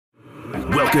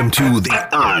Welcome to The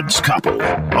Odds Couple,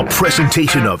 a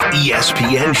presentation of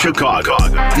ESPN Chicago.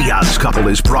 The Odds Couple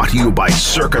is brought to you by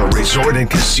Circa Resort and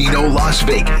Casino Las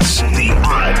Vegas. The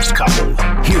Odds Couple.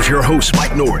 Here's your host,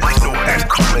 Mike North and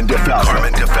Carmen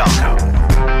DeFalco.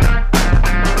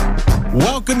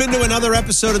 Welcome into another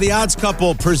episode of The Odds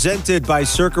Couple, presented by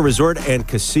Circa Resort and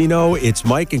Casino. It's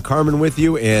Mike and Carmen with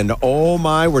you, and oh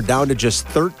my, we're down to just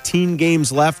 13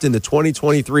 games left in the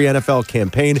 2023 NFL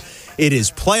campaign. It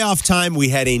is playoff time. We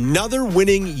had another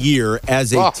winning year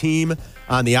as a team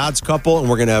on The Odds Couple, and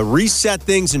we're going to reset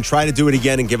things and try to do it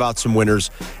again and give out some winners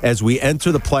as we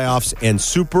enter the playoffs and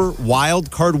Super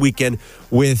Wildcard weekend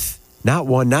with not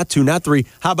one, not two, not three.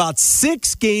 How about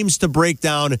 6 games to break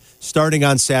down starting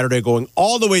on Saturday, going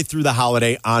all the way through the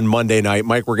holiday on Monday night.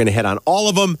 Mike, we're going to hit on all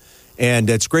of them, and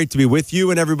it's great to be with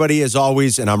you and everybody as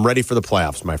always, and I'm ready for the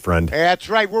playoffs, my friend. That's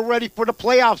right. We're ready for the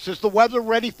playoffs. Is the weather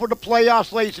ready for the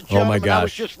playoffs, ladies and gentlemen? Oh, my gosh. I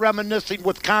was just reminiscing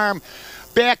with Carm.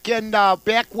 Back when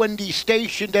the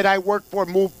station that I worked for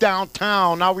moved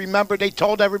downtown, now remember they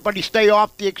told everybody stay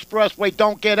off the expressway,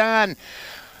 don't get on.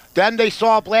 Then they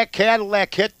saw a black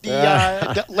Cadillac hit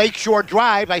the Lakeshore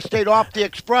Drive. I stayed off the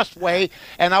expressway,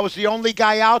 and I was the only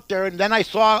guy out there. And then I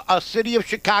saw a City of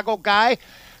Chicago guy,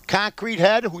 Concrete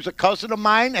Head, who's a cousin of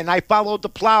mine, and I followed the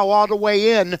plow all the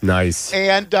way in. Nice.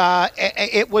 And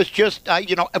it was just,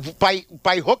 by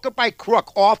hook or by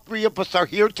crook, all three of us are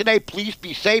here today. Please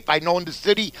be safe. I know in the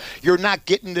city you're not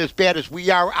getting as bad as we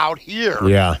are out here.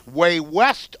 Yeah. Way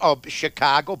west of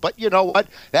Chicago. But you know what?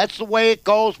 That's the way it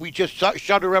goes. We just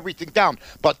shutter everything down.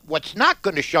 But what's not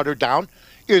going to shutter down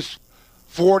is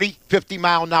 40,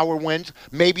 50-mile-an-hour winds,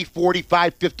 maybe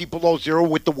 45, 50 below zero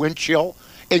with the wind chill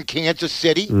in Kansas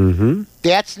City. Mm-hmm.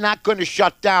 That's not going to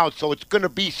shut down. So it's going to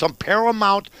be some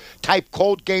Paramount-type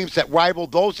cold games that rival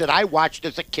those that I watched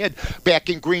as a kid back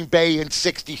in Green Bay in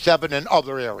 '67 and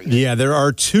other areas. Yeah, there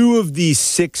are 2 of these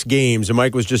 6 games, and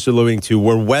Mike was just alluding to,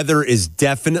 where weather is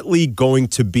definitely going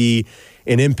to be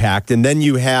an impact. And then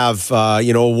you have, a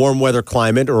warm weather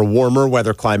climate or a warmer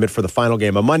weather climate for the final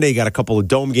game on Monday. You got a couple of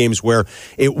dome games where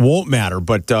it won't matter,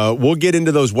 but we'll get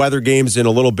into those weather games in a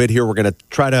little bit here. We're going to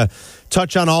try to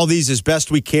touch on all these as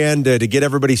best we can to get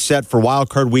everybody set for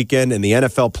Wildcard weekend and the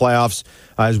NFL playoffs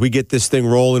as we get this thing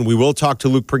rolling. We will talk to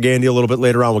Luke Pergande a little bit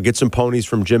later on. We'll get some ponies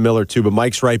from Jim Miller too, but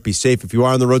Mike's right. Be safe if you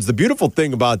are on the roads. The beautiful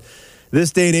thing about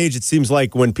this day and age, it seems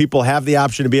like when people have the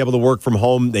option to be able to work from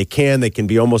home, they can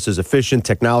be almost as efficient.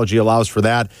 Technology allows for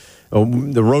that.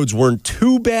 The roads weren't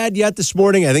too bad yet this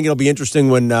morning. I think it'll be interesting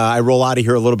when I roll out of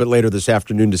here a little bit later this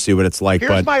afternoon to see what it's like.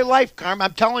 Here's my life, Carm.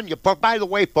 I'm telling you. But by the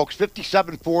way, folks,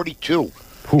 57-42.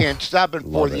 And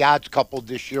 7 for the Odds Couple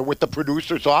this year with the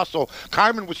producers also.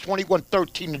 Carmen was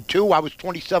 21-13-2. I was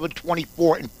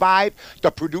 27-24-5.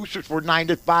 The producers were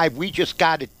 9-5. We just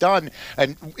got it done.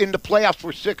 And in the playoffs,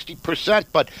 we're 60%.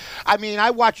 But, I mean,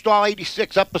 I watched all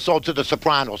 86 episodes of The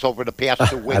Sopranos over the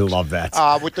past 2 weeks. I love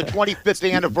that. With the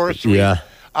 25th anniversary. Yeah.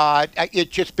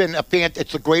 It's just been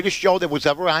it's the greatest show that was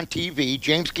ever on TV.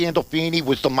 James Gandolfini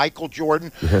was the Michael Jordan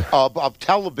of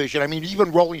television. I mean,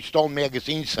 even Rolling Stone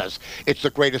magazine says it's the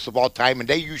greatest of all time, and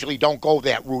they usually don't go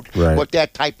that route with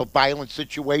that type of violent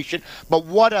situation. But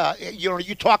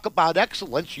you talk about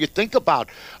excellence. You think about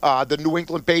the New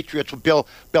England Patriots with Bill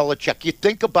Belichick. You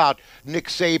think about Nick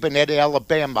Saban at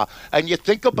Alabama, and you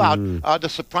think about the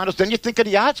Sopranos. Then you think of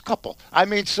the Odds Couple.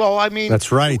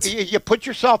 That's right. You put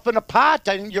yourself in a pot,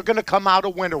 and you're going to come out a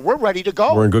winner. We're ready to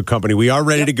go. We're in good company. We are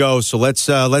ready to go. So let's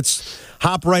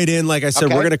hop right in. Like I said,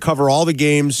 we're going to cover all the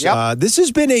games. Yep. This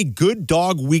has been a good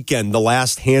dog weekend the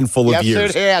last handful of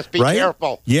years. Yes, it has. Be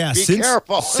careful. Yeah, Be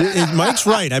careful. Mike's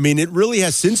right. I mean, it really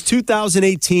has. Since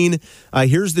 2018,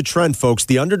 here's the trend, folks.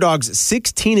 The underdogs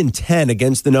 16-10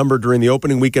 against the number during the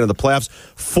opening weekend of the playoffs.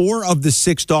 4 of the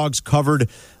 6 dogs covered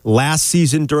last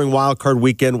season during Wildcard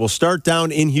weekend. We'll start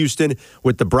down in Houston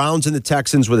with the Browns and the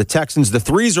Texans. With the Texans, the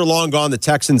threes are long gone. The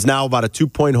Texans now about a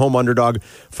 2-point home underdog.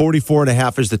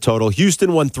 44.5 is the total.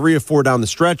 Houston won 3 of 4 down the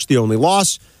stretch. The only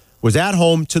loss was at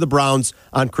home to the Browns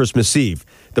on Christmas Eve.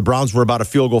 The Browns were about a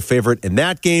field goal favorite in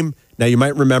that game. Now, you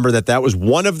might remember that was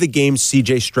one of the games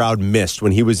C.J. Stroud missed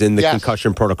when he was in the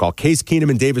concussion protocol. Case Keenum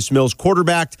and Davis Mills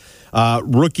quarterbacked.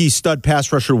 Rookie stud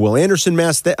pass rusher Will Anderson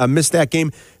missed that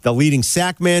game. The leading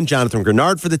sack man, Jonathan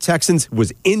Grenard for the Texans,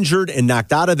 was injured and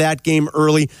knocked out of that game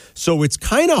early. So it's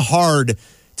kind of hard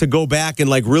to go back and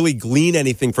really glean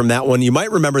anything from that one. You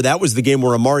might remember that was the game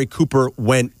where Amari Cooper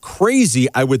went crazy.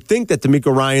 I would think that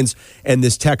DeMeco Ryans and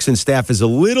this Texan staff is a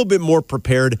little bit more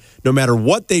prepared no matter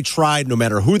what they tried, no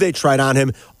matter who they tried on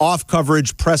him, off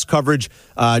coverage, press coverage.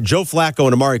 Joe Flacco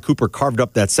and Amari Cooper carved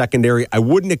up that secondary. I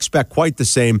wouldn't expect quite the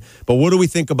same, but what do we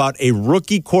think about a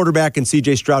rookie quarterback in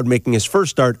C.J. Stroud making his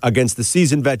first start against the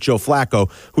seasoned vet Joe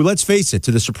Flacco, who, let's face it,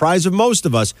 to the surprise of most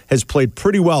of us, has played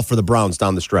pretty well for the Browns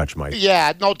down the stretch, Mike?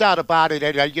 Yeah, no doubt about it.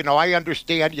 And, I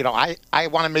understand. I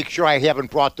want to make sure I haven't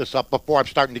brought this up before. I'm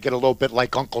starting to get a little bit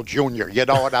like Uncle Junior. You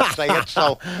know what I'm saying?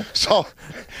 So,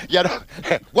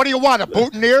 what do you want, a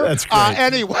boutonniere? That's great.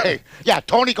 Anyway, yeah,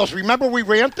 Tony goes, remember we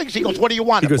ran things? He goes, what do you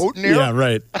want, a boutonniere? Yeah,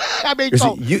 right. I mean,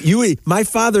 so. My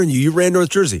father and you ran North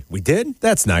Jersey. We did?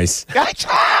 That's nice.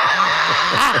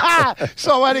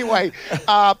 So anyway,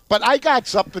 but I got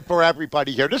something for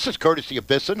everybody here. This is courtesy of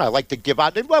Bisson. I like to give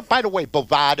out. And, well, by the way,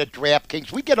 Bovada,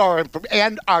 DraftKings, we get our information,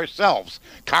 and ourselves.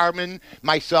 Carmen,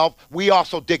 myself, we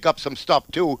also dig up some stuff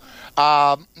too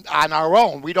on our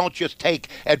own. We don't just take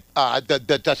the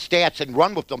stats and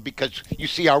run with them because you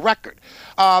see our record.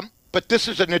 But this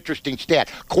is an interesting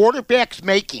stat. Quarterbacks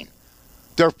making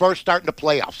their first start in the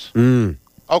playoffs.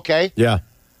 Okay? Yeah.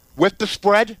 With the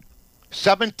spread,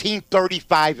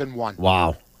 17-35-1.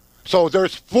 Wow. So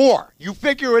there's 4. You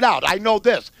figure it out. I know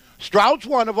this. Stroud's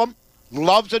one of them.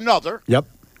 Love's another. Yep.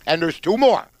 And there's 2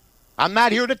 more. I'm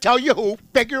not here to tell you who.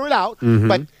 Figure it out.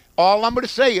 But all I'm going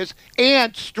to say is,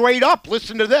 and straight up,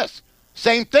 listen to this.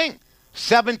 Same thing.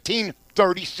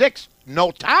 17-36,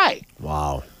 no tie.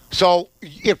 Wow. So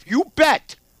if you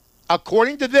bet,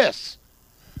 according to this,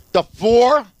 the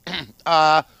 4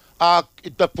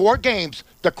 games,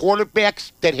 the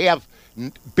quarterbacks that have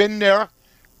been there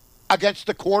against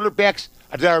the quarterbacks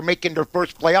that are making their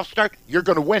first playoff start, you're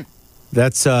going to win.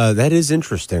 That is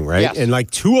interesting, right? Yes.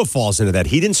 And Tua falls into that.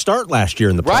 He didn't start last year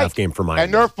in the playoff game for Miami.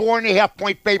 And they're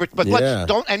 4.5-point favorites. But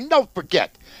don't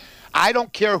forget, I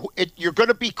don't care you're going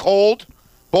to be cold.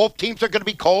 Both teams are going to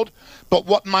be cold. But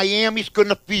what Miami's going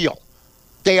to feel,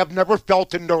 they have never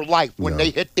felt in their life when they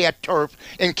hit that turf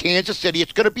in Kansas City.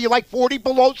 It's going to be like 40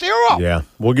 below zero. Yeah,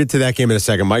 we'll get to that game in a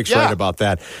second. Mike's right about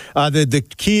that. The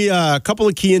key, couple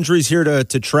of key injuries here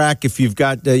to track. If you've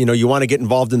got, you want to get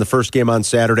involved in the first game on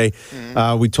Saturday.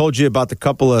 We told you about the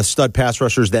couple of stud pass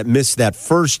rushers that missed that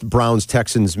first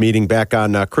Browns-Texans meeting back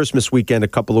on Christmas weekend a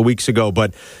couple of weeks ago.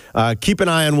 But keep an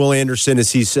eye on Will Anderson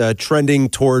as he's trending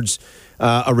towards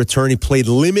a return. He played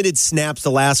limited snaps the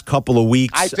last couple of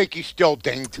weeks. I think he's still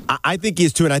dinged. I think he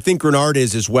is too, and I think Grenard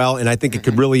is as well, and I think it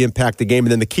could really impact the game.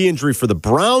 And then the key injury for the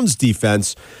Browns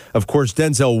defense, of course,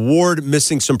 Denzel Ward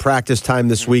missing some practice time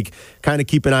this week. Kind of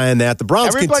keep an eye on that. The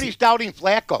Browns. Everybody's doubting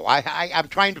Flacco. I'm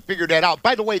trying to figure that out.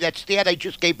 By the way, that stat I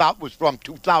just gave out was from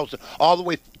 2000 all the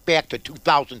way back to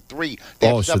 2003.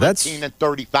 That's 17 and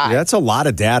 35. Yeah, that's a lot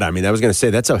of data. I mean, I was going to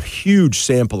say that's a huge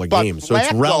sample of games, so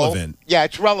it's relevant. Yeah,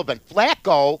 it's relevant.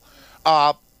 Flacco,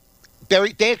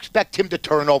 they expect him to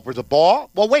turn over the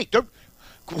ball. Well, wait,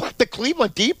 the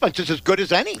Cleveland defense is as good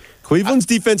as any. Cleveland's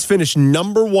defense finished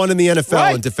number 1 in the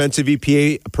NFL in defensive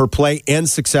EPA per play and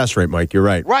success rate, Mike. You're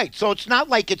right. Right, so it's not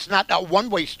like it's not a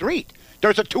one-way street.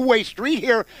 There's a two-way street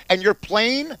here, and you're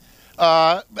playing –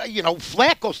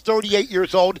 Flacco's 38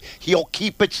 years old. He'll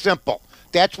keep it simple.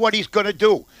 That's what he's going to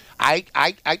do. I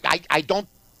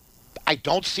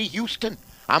don't see Houston.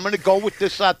 I'm going to go with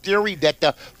this theory that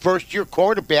the first-year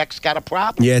quarterback's got a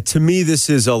problem. Yeah, to me, this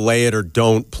is a lay it or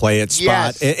don't play it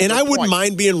spot. Yes, and I wouldn't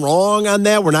mind being wrong on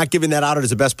that. We're not giving that out as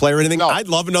the best player or anything. No. I'd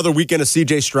love another weekend of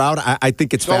C.J. Stroud. I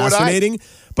think it's fascinating.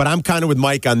 But I'm kind of with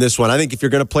Mike on this one. I think if you're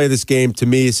going to play this game, to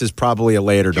me, this is probably a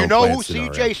lay it or don't play it. You know who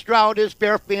C.J. Stroud is,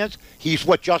 Bear fans? He's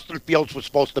what Justin Fields was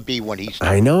supposed to be when he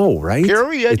started. I know, right?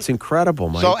 Period. It's incredible,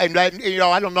 Mike. So, and then,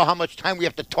 I don't know how much time we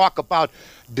have to talk about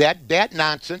that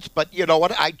nonsense, but you know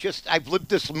what? I've lived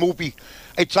this movie.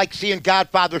 It's like seeing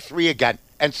Godfather 3 again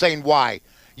and saying why.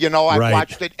 I've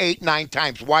watched it 8-9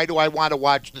 times. Why do I want to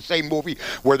watch the same movie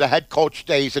where the head coach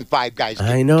stays and 5 guys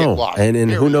get lost?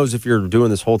 And who knows if you're doing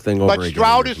this whole thing over again. But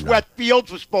Stroud is what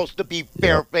Fields was supposed to be,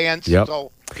 Bear fans.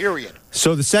 So, period.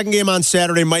 So the second game on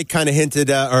Saturday, Mike kind of hinted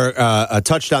or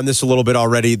touched on this a little bit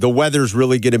already. The weather's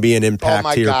really going to be an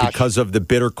impact here because of the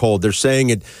bitter cold. They're saying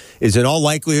it is in all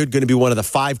likelihood going to be one of the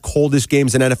 5 coldest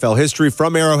games in NFL history.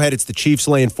 From Arrowhead, it's the Chiefs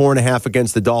laying 4.5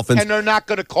 against the Dolphins. And they're not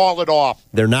going to call it off.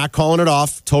 They're not calling it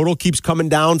off. Total keeps coming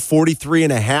down,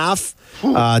 43.5.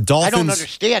 Dolphins. I don't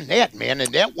understand that, man.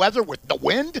 And that weather with the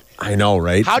wind. I know,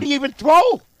 right? How do you even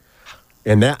throw?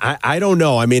 And that I don't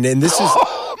know. I mean, and this is.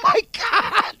 Oh my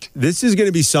God! This is going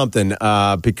to be something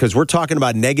because we're talking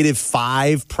about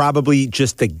 -5, probably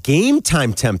just the game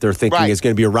time temp they're thinking is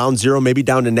going to be around 0, maybe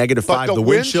down to -5. The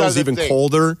wind chill's even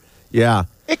colder. Yeah.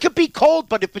 It could be cold,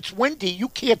 but if it's windy, you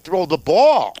can't throw the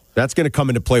ball. That's going to come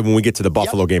into play when we get to the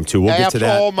Buffalo game, too. We'll get to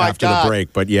that after the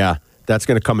break. But, yeah, that's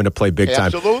going to come into play big time.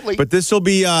 Absolutely. But this will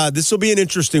be an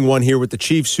interesting one here with the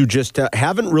Chiefs, who just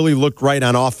haven't really looked right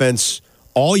on offense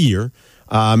all year.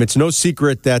 It's no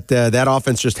secret that that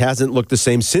offense just hasn't looked the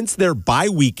same. Since their bye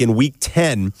week in Week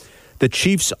 10, the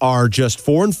Chiefs are just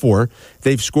 4-4.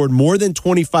 They've scored more than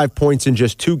 25 points in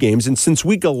just 2 games. And since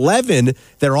Week 11,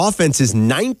 their offense is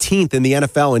 19th in the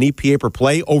NFL in EPA per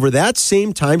play. Over that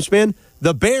same time span,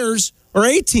 the Bears are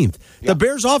 18th. Yeah. The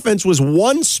Bears' offense was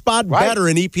 1 spot better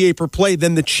in EPA per play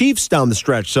than the Chiefs down the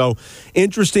stretch. So,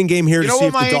 interesting game here to see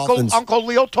if the Dolphins... Uncle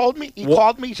Leo told me? He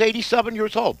called me. He's 87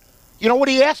 years old. You know what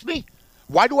he asked me?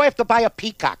 Why do I have to buy a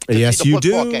peacock to see the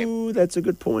football game? That's a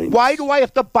good point. Why do I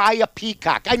have to buy a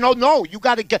peacock? I know, no, you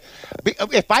got to get.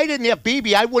 If I didn't have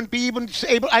BB, I wouldn't be even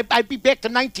able. I'd be back to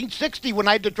 1960 when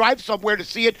I had to drive somewhere to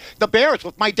see the Bears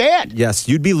with my dad. Yes,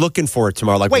 you'd be looking for it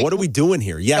tomorrow. Like, what are we doing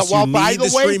here? Yes, you need the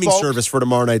streaming service for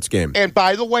tomorrow night's game. And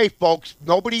by the way, folks,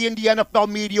 nobody in the NFL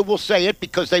media will say it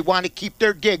because they want to keep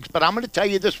their gigs. But I'm going to tell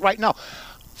you this right now.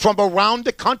 From around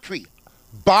the country,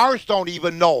 bars don't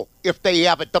even know if they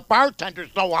have it. The bartenders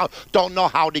don't know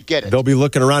how to get it. They'll be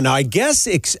looking around. Now, I guess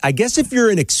if you're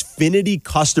an Xfinity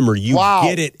customer, you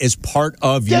get it as part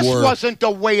of This wasn't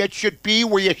the way it should be,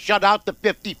 where you shut out the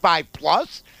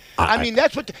 55+. I mean,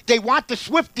 that's what they want, the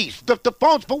Swifties, the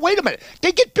phones. But wait a minute.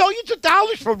 They get billions of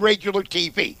dollars from regular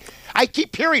TV. I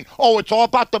keep hearing, it's all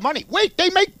about the money. Wait, they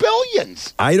make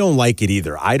billions. I don't like it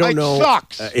either. I don't know. It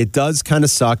sucks. It does kind of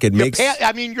suck. It makes.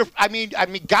 I mean,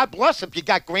 God bless if you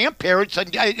got grandparents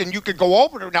and you could go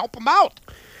over there and help them out.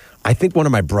 I think one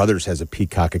of my brothers has a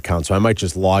Peacock account, so I might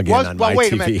just log in on my TV.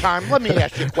 Wait a minute, Tom. Let me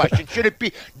ask you a question. Should it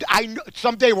be?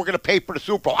 Someday we're going to pay for the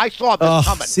Super Bowl. I saw this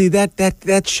coming. See,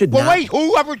 that should not. Well, wait.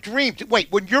 Whoever dreamed?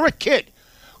 Wait, when you're a kid,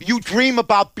 you dream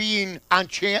about being on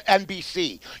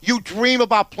NBC. You dream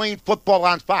about playing football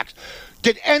on Fox.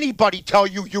 Did anybody tell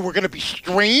you were going to be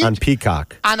streamed on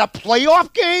Peacock on a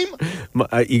playoff game?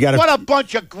 What a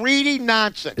bunch of greedy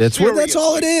nonsense! That's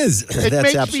all it is. It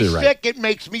makes me sick. It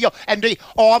makes me and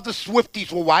all the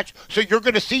Swifties will watch. So you're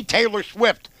going to see Taylor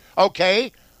Swift,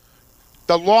 okay?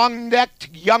 The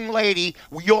long-necked young lady,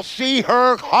 you'll see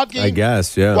her hugging. I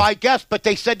guess, yeah. Well, I guess, but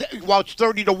they said, it's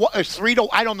 3 to,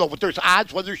 I don't know, but there's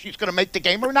odds whether she's going to make the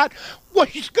game or not. Well,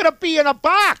 she's going to be in a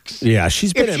box. Yeah,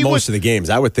 she's been at most of the games.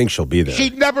 I would think she'll be there.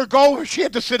 She'd never go if she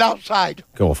had to sit outside.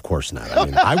 Go, of course not. I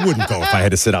mean, I wouldn't go if I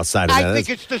had to sit outside of that. I think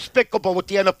it's despicable what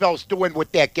the NFL's doing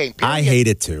with that game. Period. I hate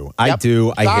it, too. I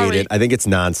do. I hate it. I think it's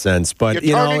nonsense. But,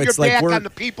 You're turning it's your like back on the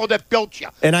people that built you.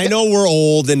 And I know we're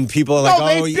old and people are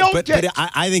like, but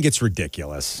I think it's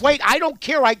ridiculous. Wait, I don't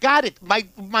care. I got it. My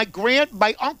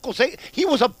uncle say he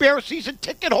was a Bear season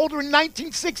ticket holder in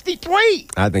 1963.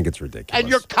 I think it's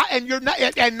ridiculous.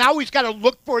 And now he's got to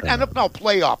look for an NFL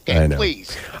playoff game.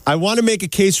 Please. I want to make a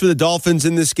case for the Dolphins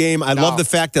in this game. I love the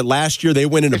fact that last year they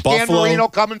went into Buffalo. Dan Marino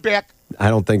coming back? I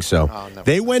don't think so. Oh, no.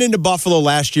 They went into Buffalo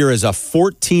last year as a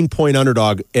 14-point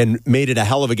underdog and made it a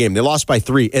hell of a game. They lost by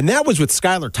 3, and that was with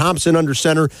Skylar Thompson under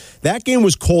center. That game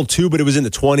was cold too, but it was in the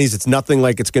 20s. It's nothing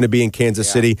like it's going to be in Kansas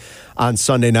City on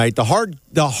Sunday night. The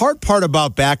hard part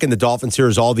about backing the Dolphins here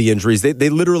is all the injuries. They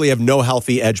literally have no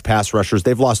healthy edge pass rushers.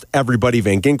 They've lost everybody.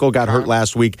 Van Ginkel got hurt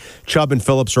last week. Chubb and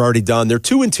Phillips are already done. Their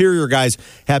 2 interior guys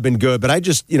have been good, but I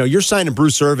just, you're signing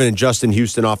Bruce Irvin and Justin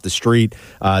Houston off the street.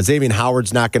 Xavier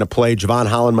Howard's not going to play. Javon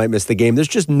Holland might miss the game. There's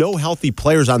just no healthy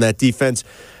players on that defense.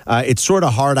 It's sort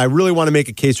of hard. I really want to make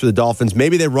a case for the Dolphins.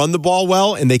 Maybe they run the ball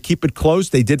well and they keep it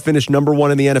close. They did finish number 1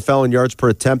 in the NFL in yards per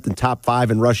attempt and top 5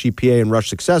 in rush EPA and rush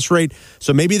success rate.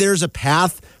 So maybe there's a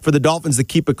path for the Dolphins to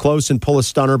keep it close and pull a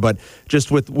stunner. But just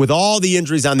with all the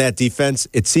injuries on that defense,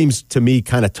 it seems to me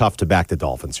kind of tough to back the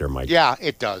Dolphins here, Mike. Yeah,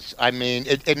 it does. I mean,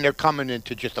 and they're coming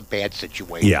into just a bad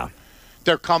situation. Yeah.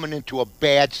 They're coming into a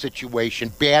bad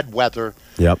situation, bad weather.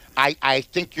 Yep. I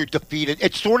think you're defeated.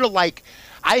 It's sort of like,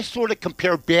 I sort of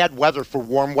compare bad weather for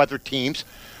warm weather teams,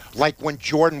 like when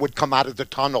Jordan would come out of the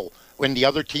tunnel when the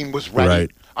other team was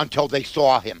ready until they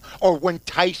saw him, or when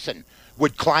Tyson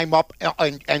would climb up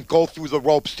and go through the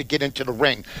ropes to get into the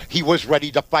ring. He was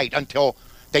ready to fight until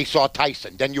they saw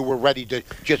Tyson. Then you were ready to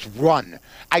just run.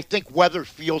 I think weather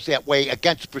feels that way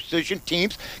against precision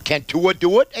teams. Can Tua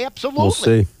do it? Absolutely. We'll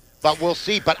see. But we'll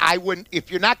see. But I wouldn't,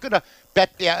 if you're not going to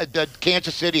bet the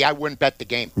Kansas City, I wouldn't bet the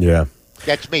game. Yeah.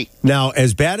 That's me. Now,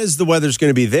 as bad as the weather's going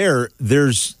to be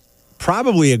there's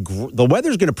probably the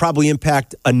weather's going to probably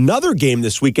impact another game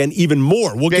this weekend even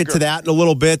more. We'll get to that in a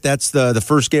little bit. That's the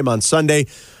first game on Sunday.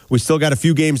 We still got a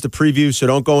few games to preview, so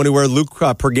don't go anywhere. Luke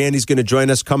Pergande is going to join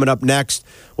us coming up next.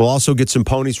 We'll also get some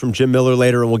ponies from Jim Miller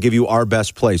later, and we'll give you our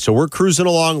best play. So we're cruising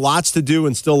along, lots to do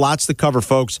and still lots to cover,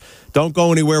 folks. Don't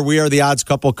go anywhere. We are the Odds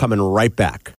Couple, coming right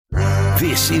back.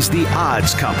 This is The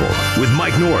Odds Couple with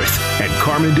Mike North and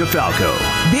Carmen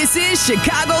DeFalco. This is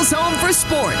Chicago's home for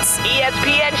sports.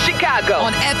 ESPN Chicago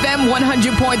on FM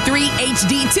 100.3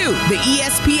 HD2, the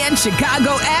ESPN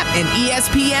Chicago app, and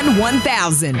ESPN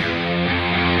 1000.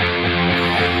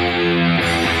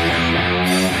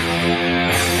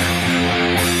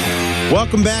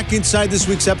 Welcome back inside this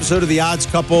week's episode of The Odds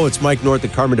Couple. It's Mike North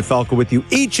and Carmen DeFalco with you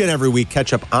each and every week.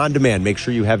 Catch up on demand. Make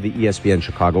sure you have the ESPN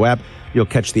Chicago app. You'll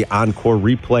catch the encore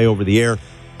replay over the air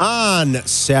on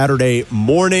Saturday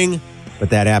morning. But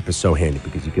that app is so handy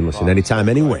because you can listen anytime,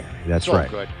 anywhere. That's so right.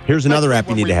 Good. Here's another app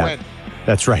you need to have. Win.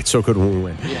 That's right. So good when we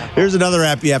win. Yeah. Here's another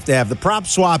app you have to have. The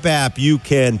PropSwap app. You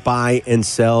can buy and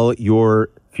sell your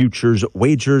futures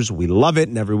wagers. We love it.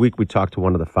 And every week we talk to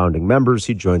one of the founding members.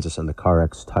 He joins us on the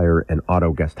CarX Tire and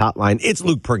Auto Guest Hotline. It's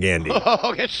Luke Pergande.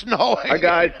 Oh, it's snowing. Hi,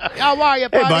 guys. How are you,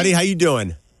 buddy? Hey, buddy. How you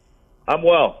doing? I'm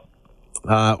well.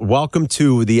 Welcome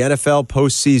to the NFL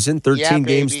postseason. 13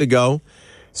 games to go.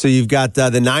 So you've got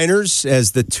the Niners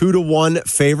as the 2-1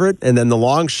 favorite, and then the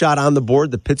long shot on the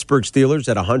board, the Pittsburgh Steelers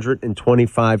at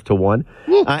 125-1.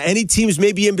 Any teams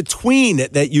maybe in between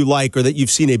that you like or that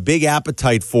you've seen a big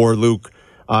appetite for, Luke,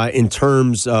 in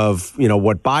terms of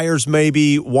what buyers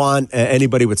maybe want?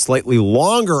 Anybody with slightly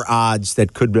longer odds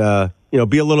that could be a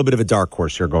little bit of a dark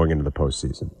horse here going into the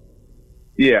postseason?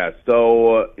 Yeah,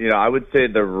 so I would say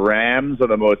the Rams are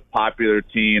the most popular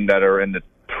team that are in the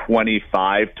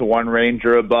 25-1 range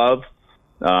or above.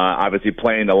 Obviously,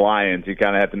 playing the Lions, you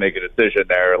kind of have to make a decision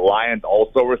there. Lions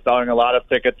also were selling a lot of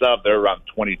tickets up. They're around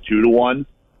 22-1.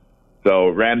 So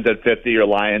Rams at 50 or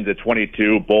Lions at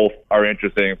 22, both are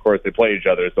interesting. Of course, they play each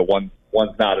other, so one's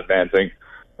not advancing.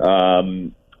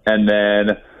 And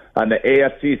then on the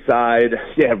AFC side,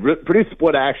 pretty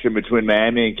split action between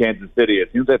Miami and Kansas City.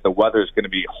 It seems like the weather is going to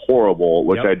be horrible,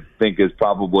 which I think is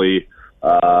probably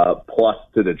plus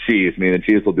to the Chiefs. I mean, the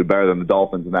Chiefs will do better than the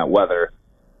Dolphins in that weather.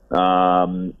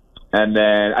 And then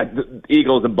the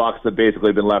Eagles and Bucks have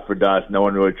basically been left for dust. No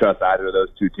one really trusts either of those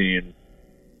two teams.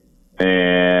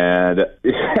 And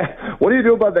what do you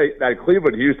do about that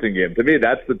Cleveland-Houston game? To me,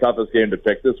 that's the toughest game to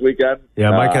pick this weekend.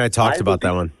 Yeah, Mike and I talked about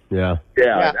that one. Yeah,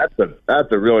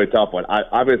 that's a really tough one.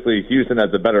 Obviously, Houston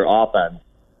has a better offense,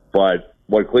 but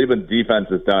what Cleveland's defense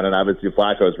has done, and obviously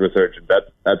Flacco's research,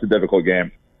 that's a difficult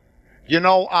game.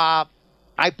 I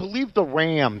believe the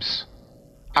Rams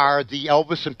are the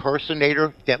Elvis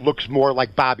impersonator that looks more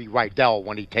like Bobby Rydell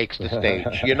when he takes the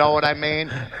stage. You know what I mean?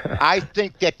 I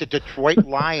think that the Detroit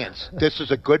Lions, this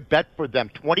is a good bet for them,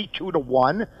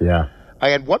 22-1. Yeah.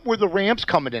 And what were the Rams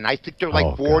coming in? I think they're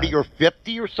like 40 or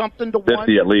 50 or something to 1.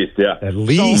 50 at least, yeah. At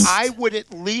least. So I would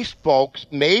at least, folks,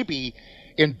 maybe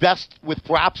invest with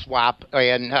PropSwap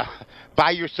and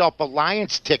buy yourself a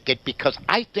Lions ticket because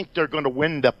I think they're going to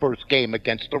win the first game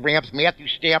against the Rams. Matthew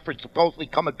Stafford supposedly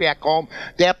coming back home.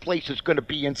 That place is going to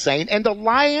be insane. And the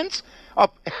Lions,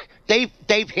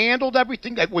 they've handled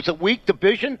everything. It was a weak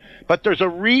division, but there's a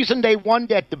reason they won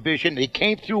that division. They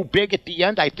came through big at the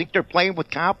end. I think they're playing with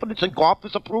confidence, and Goff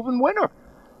is a proven winner.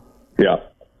 Yeah,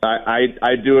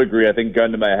 I do agree. I think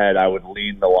gun to my head, I would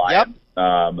lean the Lions.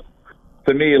 Yep.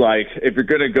 To me, if you're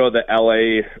going to go the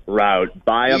LA route,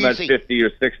 buy them at 50 or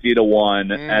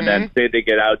 60-1, and then say they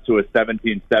get out to a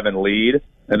 17-7 lead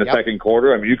in the second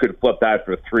quarter. I mean, you could flip that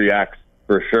for 3x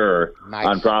for sure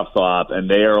on PropSwap,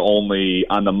 and they are only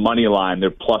on the money line.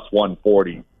 They're plus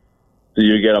 140, so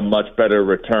you get a much better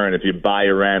return if you buy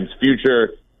a Rams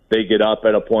future. They get up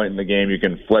at a point in the game, you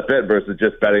can flip it versus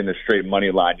just betting the straight money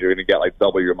line. You're going to get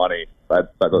double your money by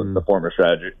the former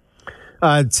strategy.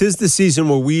 'Tis the season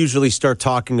where we usually start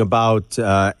talking about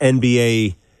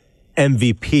NBA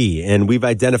MVP, and we've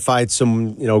identified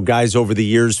some guys over the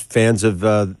years. Fans of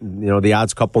the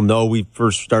Odds Couple know we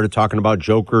first started talking about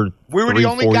Joker. We were the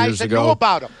only guys that knew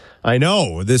about him. I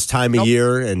know this time of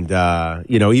year, and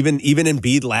even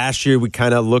Embiid last year, we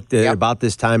kind of looked at about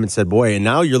this time and said, boy. And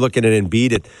now you're looking at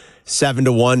Embiid at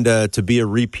 7-1 to be a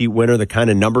repeat winner. The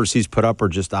kind of numbers he's put up are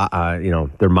just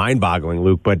they're mind-boggling,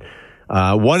 Luke, but.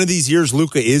 One of these years,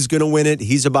 Luka is going to win it.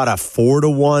 He's about a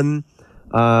 4-1.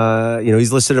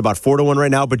 He's listed at about 4-1 right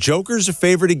now. But Joker's a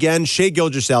favorite again. Shai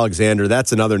Gilgeous-Alexander,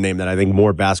 that's another name that I think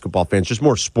more basketball fans, just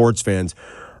more sports fans,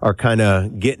 are kind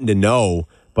of getting to know.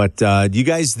 But do you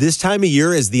guys, this time of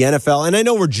year as the NFL, and I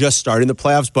know we're just starting the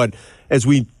playoffs, but as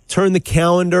we turn the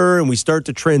calendar and we start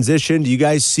to transition, do you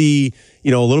guys see, a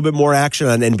little bit more action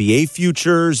on NBA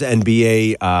futures,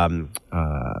 NBA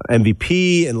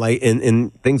MVP,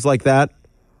 and things like that?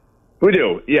 We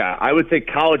do, yeah. I would say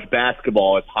college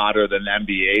basketball is hotter than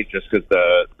NBA just because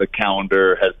the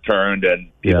calendar has turned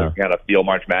and people kind of feel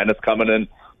March Madness coming in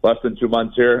less than 2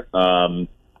 months here. So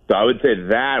I would say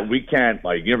that we can't,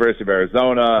 like University of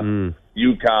Arizona,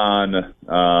 UConn,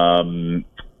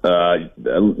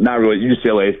 not really.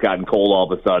 UCLA's gotten cold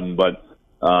all of a sudden, but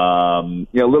a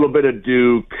little bit of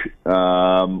Duke.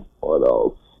 What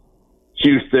else?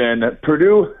 Houston,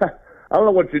 Purdue. I don't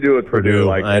know what to do with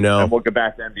Purdue. I know. And we'll get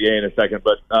back to NBA in a second,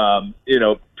 but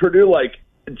Purdue,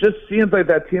 it just seems like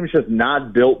that team's just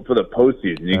not built for the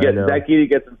postseason. You get Zach Edey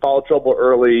gets in foul trouble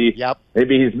early. Yep.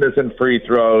 Maybe he's missing free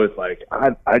throws.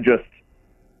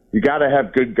 You got to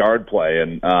have good guard play.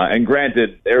 And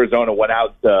granted, Arizona went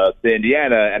out to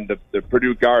Indiana, and the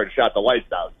Purdue guard shot the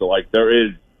lights out. So there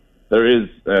is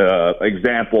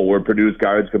example where Purdue's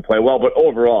guards can play well, but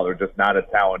overall they're just not a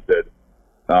talented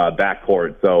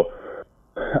backcourt. So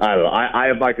I don't know. I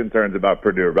have my concerns about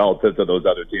Purdue relative to those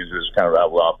other teams who just kind of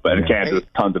rattle up. And Kansas,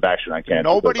 tons of action on Kansas.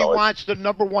 Nobody wants the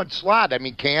number one slot. I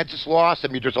mean, Kansas lost. I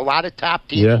mean, there's a lot of top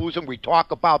teams losing. We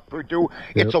talk about Purdue.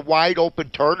 It's a wide open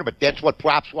tournament. That's what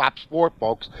PropSwap's for,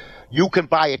 folks. You can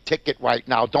buy a ticket right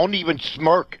now. Don't even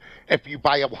smirk if you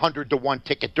buy 100-to-1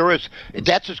 ticket.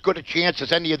 That's as good a chance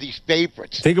as any of these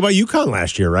favorites. Think about UConn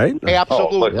last year, right?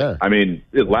 Absolutely. I mean,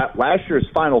 last year's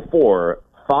Final Four,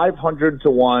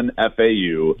 500-to-1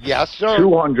 FAU. Yes, sir.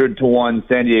 200-to-1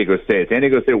 San Diego State. San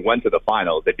Diego State went to the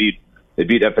finals. They beat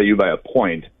FAU by a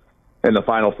point in the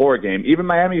Final Four game. Even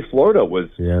Miami, Florida was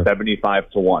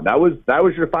 75-to-1. That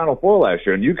was your Final Four last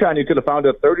year. And UConn, you could have found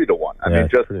it 30-to-1. I mean,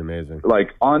 just pretty amazing.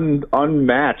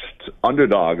 Unmatched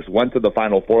underdogs went to the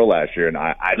Final Four last year, and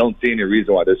I don't see any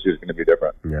reason why this year's going to be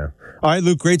different. Yeah. All right,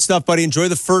 Luke, great stuff, buddy. Enjoy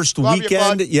the first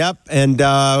weekend. You, and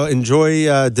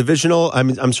enjoy divisional.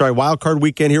 I'm sorry, wild card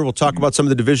weekend here. We'll talk about some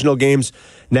of the divisional games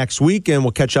next week, and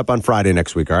we'll catch up on Friday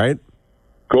next week. All right.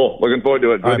 Cool. Looking forward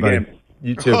to it. Good game.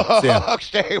 You too.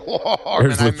 Stay warm.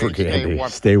 There's Luke Pergande.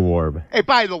 Stay warm. Hey,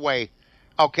 by the way,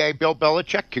 Bill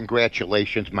Belichick,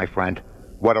 congratulations, my friend.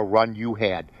 What a run you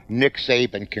had. Nick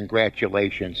Saban,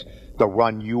 congratulations. The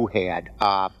run you had.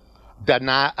 I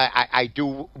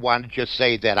do want to just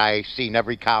say that I've seen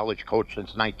every college coach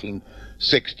since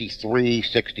 1963,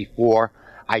 64.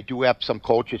 I do have some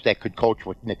coaches that could coach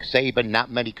with Nick Saban. Not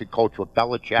many could coach with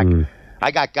Belichick. I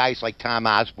got guys like Tom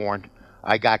Osborne.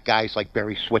 I got guys like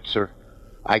Barry Switzer.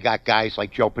 I got guys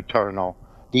like Joe Paterno.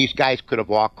 These guys could have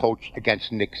all coached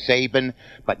against Nick Saban,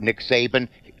 but Nick Saban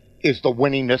is the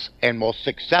winningest and most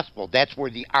successful. That's where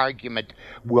the argument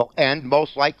will end,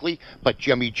 most likely, but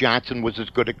Jimmy Johnson was as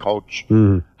good a coach.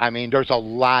 I mean, there's a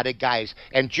lot of guys.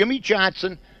 And Jimmy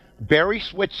Johnson, Barry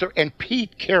Switzer, and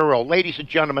Pete Carroll. Ladies and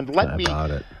gentlemen, let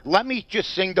me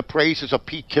just sing the praises of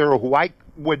Pete Carroll, who I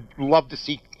would love to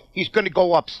see. He's going to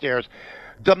go upstairs.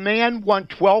 The man won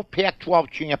 12 Pac-12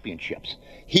 championships.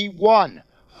 He won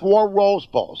 4 Rose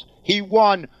Bowls. He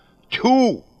won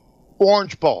 2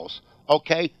 Orange Bowls,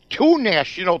 2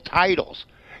 national titles.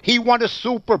 He won a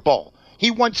Super Bowl. He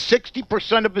won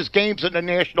 60% of his games in the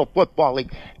National Football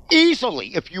League.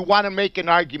 Easily, if you want to make an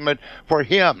argument for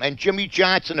him and Jimmy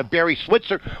Johnson and Barry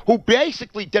Switzer, who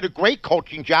basically did a great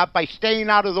coaching job by staying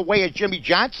out of the way of Jimmy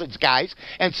Johnson's guys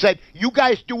and said, you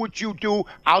guys do what you do,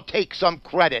 I'll take some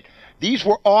credit. These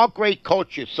were all great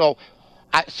coaches. So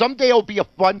someday it'll be a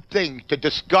fun thing to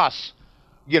discuss,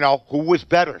 who was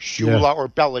better, Shula or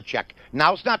Belichick.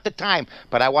 Now's not the time,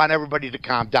 but I want everybody to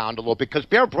calm down a little because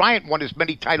Bear Bryant won as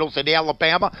many titles in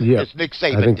Alabama as Nick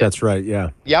Saban I think did. that's right, yeah.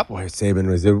 Yep. Boy, Saban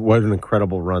was an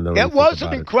incredible run, though. It was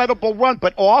an incredible run,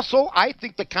 but also I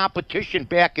think the competition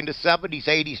back in the 70s,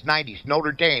 80s, 90s,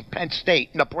 Notre Dame, Penn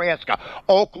State, Nebraska,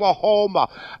 Oklahoma,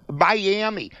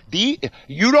 Miami,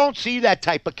 you don't see that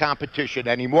type of competition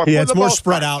anymore. Yeah, it's more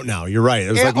spread out now. You're right.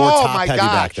 It was more top-heavy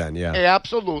back then. Yeah,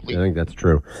 absolutely. I think that's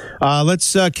true.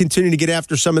 Let's continue to get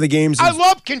after some of the games. I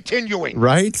love continuing.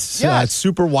 Right? Yes.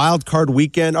 Super wild card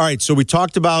weekend. All right, so we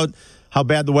talked about how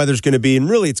bad the weather's going to be, and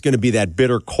really it's going to be that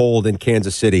bitter cold in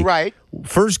Kansas City. Right.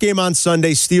 First game on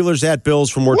Sunday, Steelers at Bills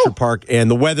from Orchard Park,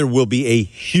 and the weather will be a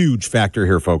huge factor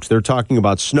here, folks. They're talking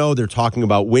about snow. They're talking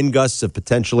about wind gusts of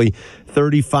potentially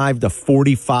 35 to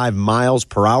 45 miles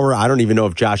per hour. I don't even know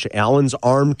if Josh Allen's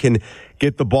arm can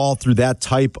get the ball through that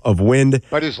type of wind.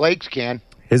 But his legs can.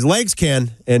 His legs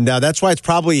can, and that's why it's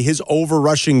probably his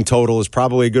over-rushing total is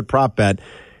probably a good prop bet.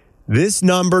 This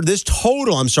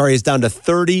total, is down to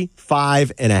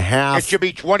 35.5. It should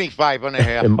be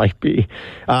 25.5. It might be.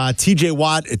 TJ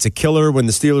Watt, it's a killer when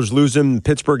the Steelers lose him.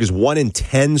 Pittsburgh is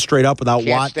 1-10 straight up without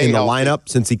Watt in the lineup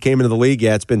since he came into the league.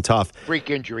 Yeah, it's been tough. Freak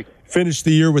injury. Finished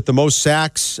the year with the most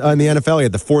sacks in the NFL. He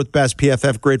had the fourth best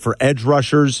PFF grade for edge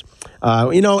rushers.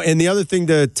 And the other thing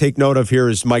to take note of here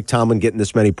is Mike Tomlin getting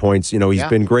this many points. He's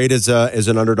been great as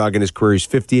an underdog in his career. He's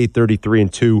 58,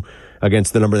 33-2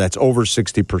 against the number that's over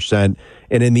 60%.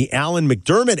 And in the Allen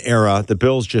McDermott era, the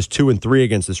Bills just 2-3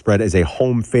 against the spread as a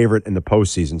home favorite in the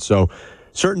postseason. So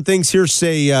certain things here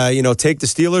say, take the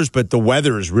Steelers, but the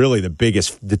weather is really the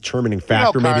biggest determining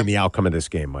factor maybe in the outcome of this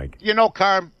game, Mike.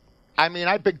 Carm,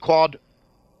 I've been called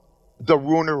the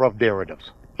ruiner of narratives.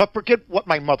 But forget what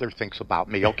my mother thinks about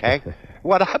me, okay?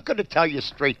 What I'm going to tell you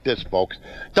straight this, folks.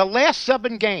 The last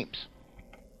 7 games,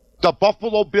 the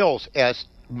Buffalo Bills as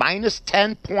minus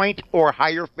 10-point or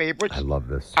higher favorites. I love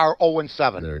this. Are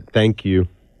 0-7. Thank you.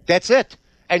 That's it.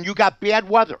 And you got bad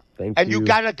weather. Thank you. You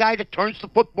got a guy that turns the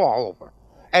football over.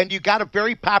 And you got a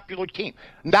very popular team.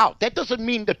 Now, that doesn't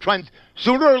mean the trend,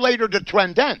 sooner or later the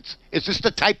trend ends. Is this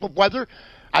the type of weather?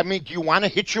 Do you want to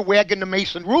hitch your wagon to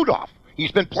Mason Rudolph?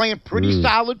 He's been playing pretty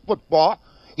solid football.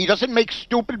 He doesn't make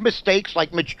stupid mistakes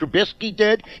like Mitch Trubisky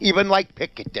did, even like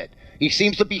Pickett did. He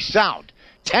seems to be sound.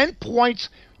 10 points,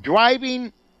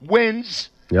 driving, winds,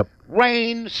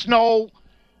 rain, snow,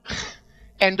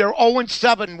 and they're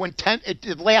 0-7 when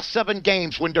the last 7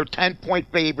 games when they're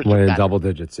 10-point favorites. Winning double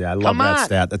digits. Yeah, I love that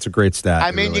stat. That's a great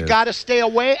stat. You got to stay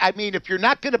away. If you're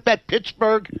not going to bet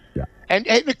Pittsburgh, and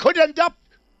it could end up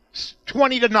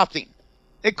 20-0.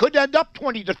 It could end up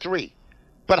 20-3.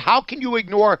 But how can you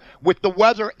ignore, with the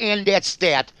weather and that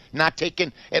stat, not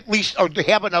taking at least or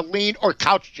having a lean or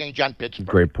couch change on Pittsburgh?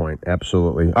 Great point.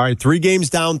 Absolutely. All right, 3 games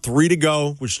down, 3 to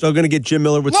go. We're still going to get Jim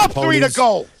Miller with some ponies. 3 to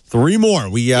go. 3 more.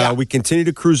 We continue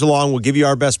to cruise along. We'll give you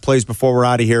our best plays before we're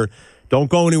out of here. Don't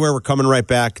go anywhere. We're coming right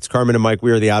back. It's Carmen and Mike.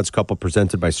 We are the Odds Couple,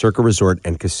 presented by Circa Resort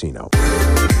and Casino.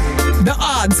 The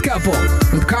Odds Couple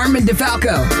with Carmen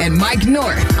DeFalco and Mike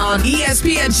North on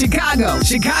ESPN Chicago,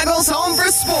 Chicago's home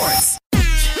for sports.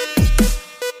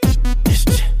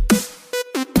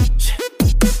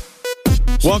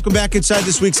 Welcome back inside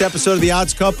this week's episode of The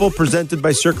Odds Couple, presented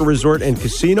by Circa Resort and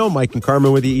Casino. Mike and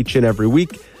Carmen with you each and every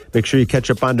week. Make sure you catch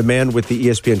up on demand with the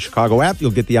ESPN Chicago app. You'll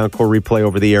get the encore replay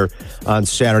over the air on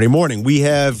Saturday morning. We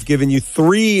have given you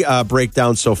 3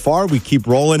 breakdowns so far. We keep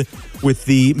rolling with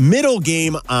the middle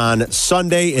game on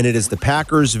Sunday, and it is the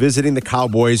Packers visiting the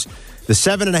Cowboys. The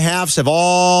 7.5s have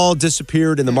all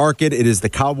disappeared in the market. It is the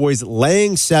Cowboys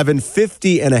laying 7,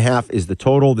 50.5 is the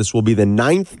total. This will be the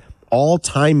 9th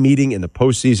all-time meeting in the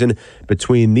postseason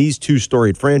between these two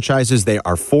storied franchises. They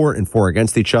are 4-4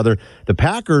 against each other. The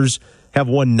Packers have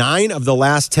won 9 of the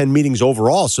last 10 meetings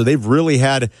overall, so they've really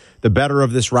had the better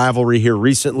of this rivalry here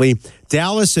recently.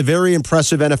 Dallas, a very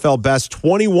impressive NFL best,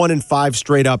 21-5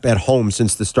 straight up at home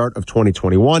since the start of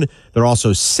 2021. They're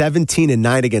also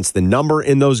 17-9 against the number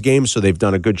in those games, so they've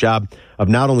done a good job of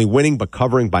not only winning but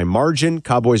covering by margin.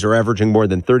 Cowboys are averaging more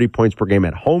than 30 points per game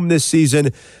at home this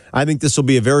season. I think this will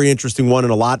be a very interesting one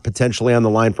and a lot potentially on the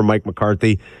line for Mike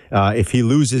McCarthy. If he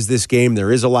loses this game,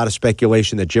 there is a lot of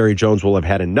speculation that Jerry Jones will have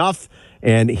had enough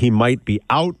and he might be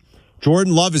out.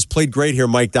 Jordan Love has played great here,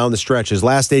 Mike, down the stretch. His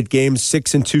last 8 games,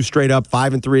 6-2 straight up,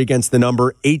 5-3 against the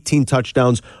number, 18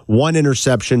 touchdowns, 1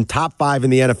 interception, top 5 in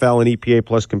the NFL in EPA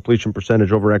plus completion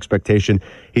percentage over expectation.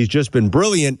 He's just been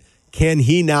brilliant. Can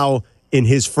he now, in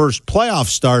his first playoff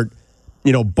start,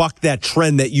 buck that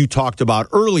trend that you talked about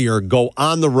earlier, go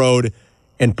on the road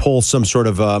and pull some sort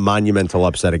of a monumental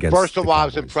upset against First of all, I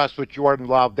was impressed with Jordan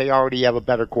Love. They already have a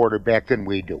better quarterback than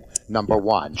we do, number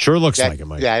one. Sure looks like it,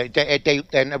 Mike. Yeah,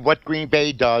 and what Green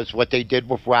Bay does, what they did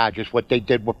with Rodgers, what they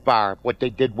did with Favre, what they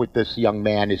did with this young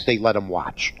man is they let him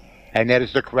watch. And that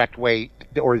is the correct way,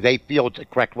 or they feel it's the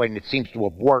correct way, and it seems to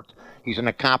have worked. He's an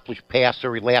accomplished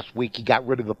passer. Last week he got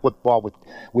rid of the football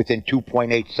within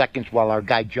 2.8 seconds while our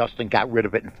guy Justin got rid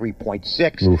of it in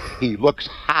 3.6. Oof. He looks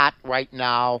hot right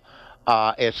now.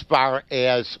 As far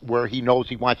as where he knows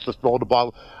he wants to throw the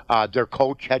ball, their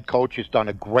head coach, has done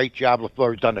a great job.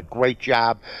 LaFleur has done a great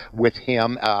job with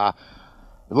him.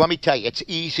 Let me tell you, it's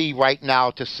easy right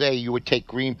now to say you would take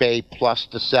Green Bay plus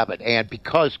the 7. And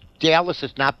because Dallas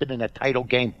has not been in a title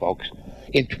game, folks,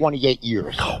 in 28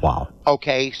 years. Oh, wow.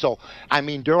 Okay, so,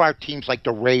 there are teams like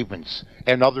the Ravens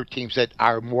and other teams that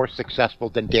are more successful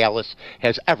than Dallas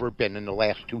has ever been in the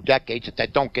last 2 decades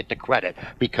that don't get the credit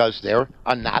because they're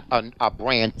not a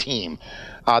brand team.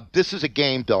 This is a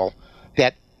game, though,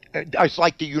 that it's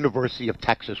like the University of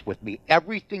Texas with me.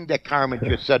 Everything that Carmen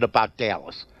just said about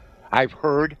Dallas, I've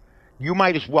heard you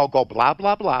might as well go blah,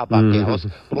 blah, blah about Dallas,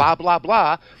 blah, blah,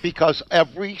 blah, because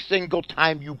every single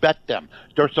time you bet them,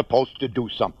 they're supposed to do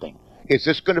something. Is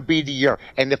this going to be the year?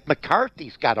 And if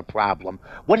McCarthy's got a problem,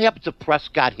 what happens if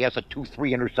Prescott has a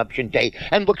 2-3 interception day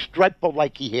and looks dreadful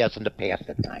like he has in the past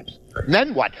at times? And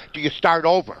then what? Do you start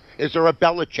over? Is there a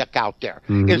Belichick out there?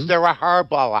 Is there a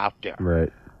Harbaugh out there?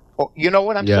 Right. Oh, you know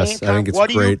what I'm saying, Tom? I think it's what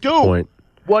a great do you do? point.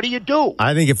 What do you do?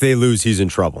 I think if they lose, he's in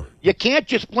trouble. You can't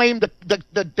just blame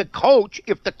the coach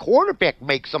if the quarterback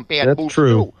makes some bad moves,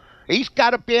 true. too. He's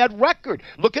got a bad record.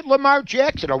 Look at Lamar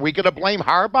Jackson. Are we going to blame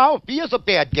Harbaugh if he has a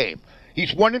bad game?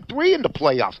 He's 1-3 in the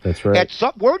playoffs. That's right.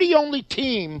 We're the only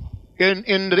team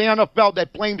in the NFL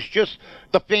that blames just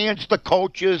the fans, the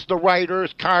coaches, the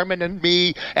writers, Carmen and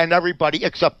me, and everybody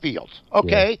except Fields.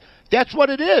 Okay? Yeah. That's what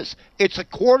it is. It's a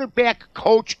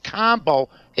quarterback-coach combo.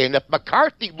 And if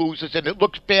McCarthy loses and it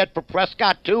looks bad for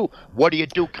Prescott too, what do you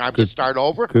do? Carmen, start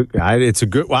over? It's a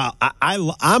good. Well,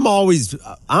 I'm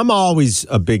always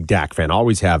a big Dak fan.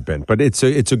 Always have been. But it's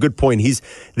a good point.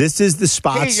 This is the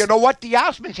spot. Hey, you know what? The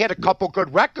Osmonds had a couple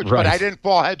good records, right. But I didn't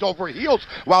fall heads over heels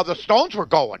while the Stones were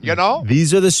going. You know,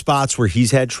 these are the spots where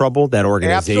he's had trouble. That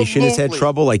organization has had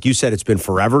trouble. Like you said, it's been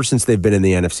forever since they've been in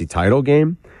the NFC title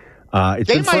game.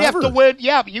 They might have to win.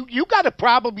 Yeah, you got a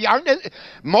problem.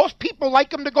 Most people like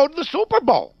them to go to the Super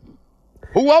Bowl.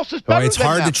 Who else is better It's than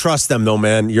hard them? to trust them, though,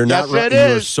 man. You're not right.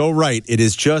 You're so right. It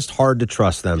is just hard to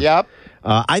trust them. Yep.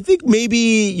 I think maybe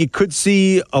you could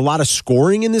see a lot of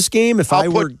scoring in this game if I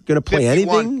were going to play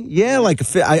 51. anything. Yeah, like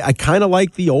I kind of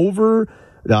like the over.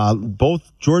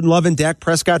 Both Jordan Love and Dak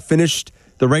Prescott finished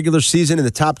the regular season in the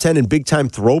top 10 in big-time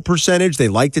throw percentage. They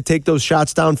like to take those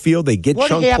shots downfield. They get chunk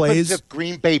plays. What happens if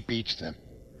Green Bay beats them?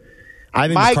 I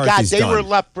think My God, McCarthy's they done. were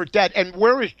left for dead. And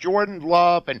where is Jordan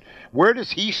Love, and where does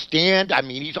he stand? I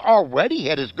mean, he's already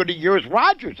had as good a year as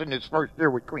Rodgers in his first year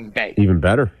with Green Bay. Even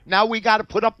better. Now we got to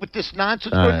put up with this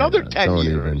nonsense for another 10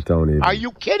 years. Don't even. Are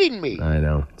you kidding me? I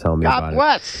know. Tell me about God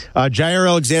bless. it. Jair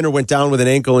Alexander went down with an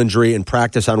ankle injury in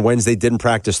practice on Wednesday. Didn't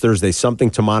practice Thursday. Something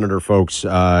to monitor, folks,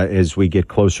 as we get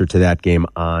closer to that game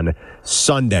on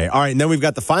Sunday. All right, and then we've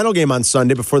got the final game on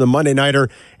Sunday before the Monday Nighter,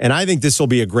 and I think this will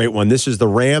be a great one. This is the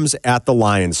Rams at the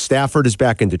Lions. Stafford is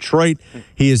back in Detroit.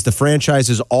 He is the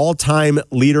franchise's all-time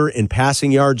leader in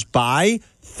passing yards by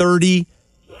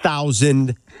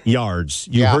 30,000 yards.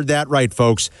 You heard that right,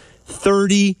 folks.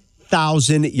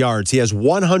 30,000 yards. He has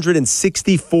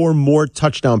 164 more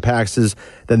touchdown passes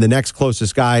than the next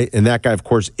closest guy, and that guy, of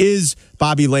course, is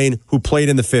Bobby Lane, who played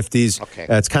in the 50s. Okay.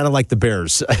 It's kind of like the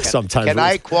Bears sometimes. Can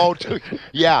I quote?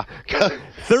 Yeah.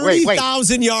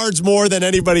 30,000 yards more than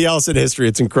anybody else in history.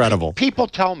 It's incredible. People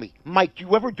tell me, Mike, do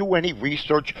you ever do any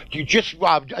research? Do you just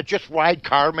ride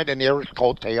Carmen and Eric's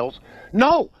coattails?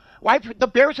 No. The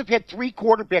Bears have had 3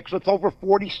 quarterbacks with over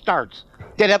 40 starts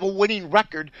that have a winning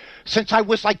record since I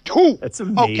was like 2. That's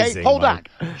amazing. Okay, hold Mike.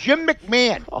 on. Jim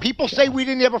McMahon. People say we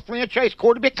didn't have a franchise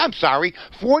quarterback. I'm sorry.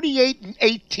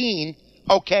 48-18.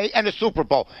 Okay, and a Super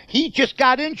Bowl. He just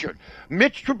got injured.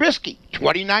 Mitch Trubisky,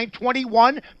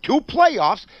 29-21, 2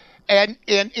 playoffs, and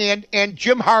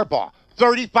Jim Harbaugh,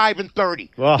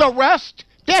 35-30. Wow. The rest,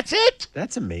 that's it.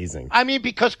 That's amazing. I mean,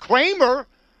 because Kramer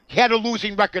had a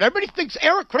losing record. Everybody thinks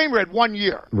Eric Kramer had 1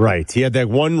 year. Right. He had that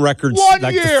one record,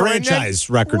 like year, the franchise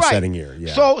record-setting year.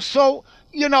 Yeah. So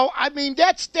you know, I mean,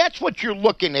 that's what you're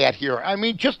looking at here. I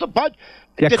mean, just about.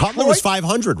 Yeah, Cutler was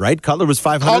 500, right? Cutler was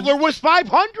 500. Cutler was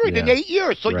 500 in 8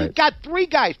 years. So right. You've got 3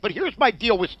 guys. But here's my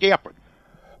deal with Stafford.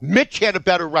 Mitch had a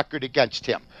better record against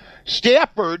him.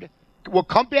 Stafford will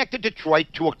come back to Detroit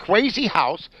to a crazy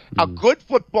house, a good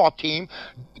football team.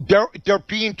 They're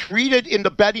being treated in the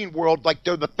betting world like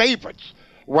they're the favorites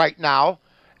right now.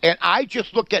 And I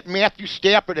just look at Matthew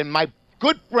Stafford, and my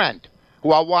good friend,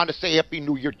 who I want to say Happy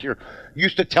New Year to,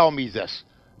 used to tell me this.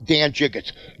 Dan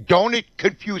Jiggets. Don't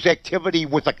confuse activity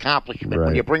with accomplishment. Right.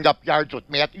 When you bring up yards with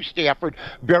Matthew Stafford,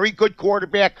 very good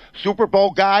quarterback, Super Bowl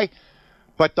guy,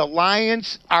 but the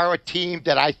Lions are a team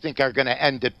that I think are going to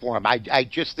end it for him. I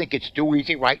just think it's too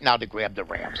easy right now to grab the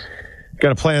Rams. Got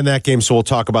to play on that game, so we'll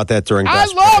talk about that during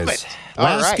Best I love Plays. it.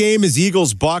 Last game is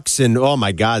Eagles-Bucks, and oh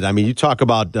my God, I mean, you talk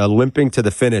about limping to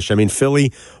the finish. I mean, Philly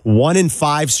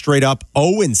 1-5 straight up,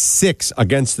 0-6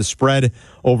 against the spread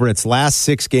over its last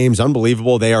 6 games.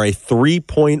 Unbelievable. They are a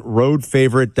 3-point road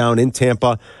favorite down in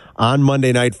Tampa on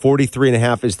Monday night.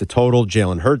 43.5 is the total.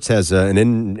 Jalen Hurts has an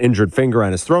injured finger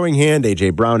on his throwing hand.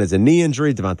 A.J. Brown has a knee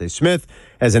injury. Devontae Smith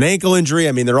has an ankle injury.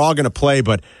 I mean, they're all going to play,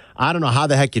 but I don't know how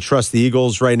the heck you trust the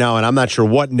Eagles right now, and I'm not sure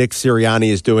what Nick Sirianni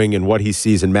is doing and what he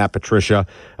sees in Matt Patricia.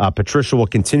 Patricia will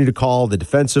continue to call the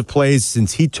defensive plays.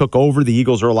 Since he took over, the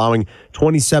Eagles are allowing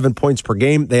 27 points per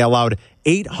game. They allowed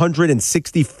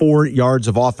 864 yards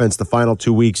of offense the final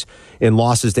 2 weeks in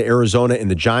losses to Arizona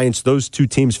and the Giants. Those two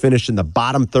teams finished in the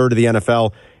bottom third of the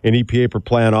NFL in EPA per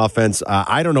play on offense.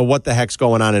 I don't know what the heck's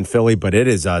going on in Philly, but it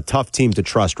is a tough team to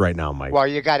trust right now, Mike. Well,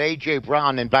 you got A.J.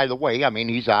 Brown, and by the way, I mean,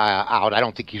 he's out. I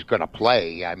don't think he's going to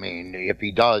play. I mean, if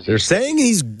he does... They're saying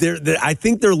I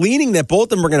think they're leaning that both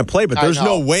of them are going to play, but there's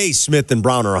no way Smith and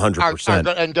Brown are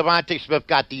 100%. And Devontae Smith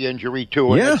got the injury,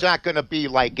 too, and it's not going to be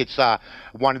like it's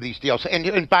one of these deals.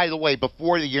 And by the way,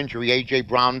 before the injury, A.J.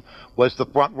 Brown was the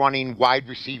front-running wide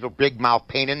receiver, big mouth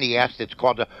pain in the ass that's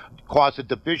caused a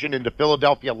division in the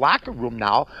Philadelphia locker room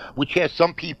now, which has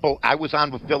some people. I was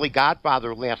on with Philly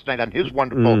Godfather last night on his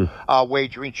wonderful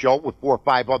wagering show with 4 or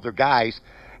 5 other guys,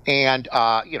 and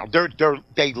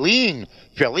they lean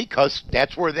Philly because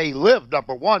that's where they live,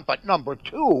 number one. But number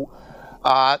two,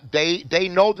 they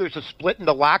know there's a split in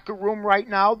the locker room right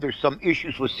now. There's some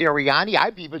issues with Sirianni.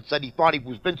 I've even said he thought he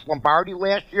was Vince Lombardi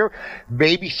last year.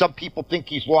 Maybe some people think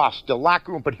he's lost the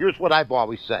locker room, but here's what I've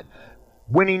always said.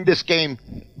 Winning this game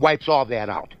wipes all that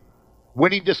out.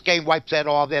 Winning this game wipes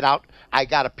all that out. I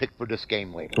got a pick for this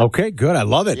game later. Okay, good. I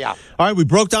love it. Yeah. All right, we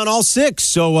broke down all 6,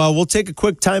 so we'll take a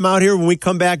quick time out here. When we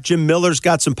come back, Jim Miller's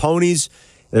got some ponies.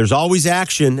 There's always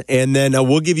action, and then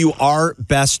we'll give you our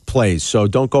best plays. So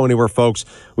don't go anywhere, folks.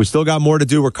 We still got more to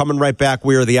do. We're coming right back.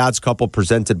 We are the Odds Couple,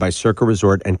 presented by Circa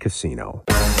Resort and Casino.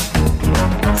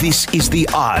 This is the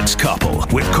Odds Couple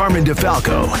with Carmen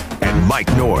DeFalco and Mike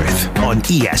North on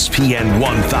ESPN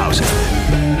 1000.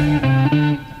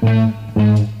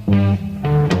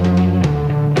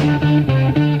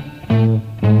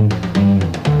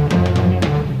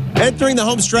 Entering the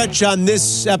home stretch on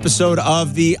this episode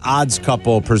of the Odds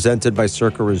Couple, presented by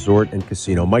Circa Resort and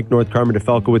Casino. Mike North, Carmen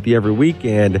DeFalco with you every week,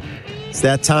 and it's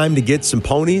that time to get some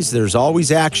ponies. There's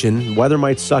always action. Weather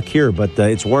might suck here, but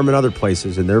it's warm in other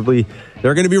places, and they're going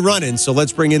to be running. So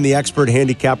let's bring in the expert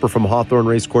handicapper from Hawthorne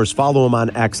Racecourse. Follow him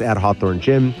on X at Hawthorne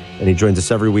Jim, and he joins us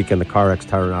every week on the CarX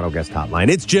Tire and Auto Guest Hotline.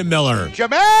 It's Jim Miller.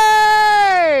 Jimmy!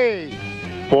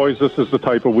 Boys, this is the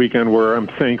type of weekend where I'm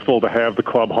thankful to have the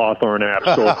Club Hawthorne app.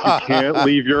 So if you can't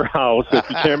leave your house, if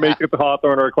you can't make it to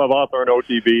Hawthorne or Club Hawthorne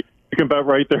OTB, you can bet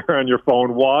right there on your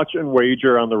phone, watch and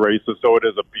wager on the races. So it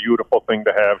is a beautiful thing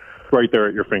to have right there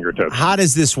at your fingertips. How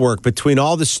does this work between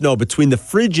all the snow, between the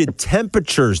frigid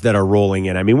temperatures that are rolling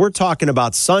in? I mean, we're talking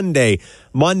about Sunday,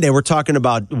 Monday, we're talking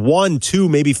about 1, 2,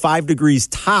 maybe 5 degrees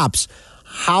tops.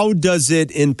 How does it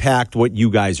impact what you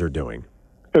guys are doing?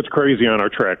 It's crazy on our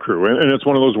track crew. And it's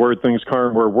one of those weird things,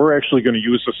 Carm, where we're actually going to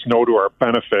use the snow to our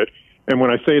benefit. And when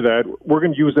I say that, we're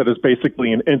going to use that as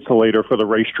basically an insulator for the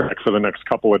racetrack for the next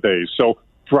couple of days. So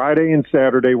Friday and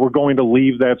Saturday, we're going to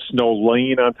leave that snow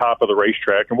laying on top of the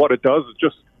racetrack. And what it does is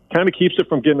just kind of keeps it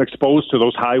from getting exposed to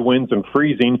those high winds and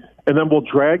freezing. And then we'll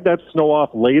drag that snow off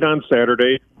late on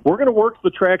Saturday. We're going to work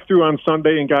the track through on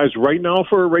Sunday. And, guys, right now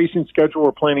for a racing schedule,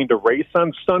 we're planning to race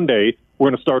on Sunday. We're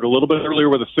going to start a little bit earlier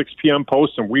with a 6 p.m.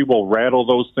 post, and we will rattle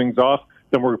those things off.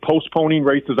 Then we're postponing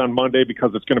races on Monday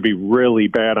because it's going to be really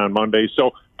bad on Monday. So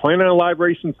planning on a live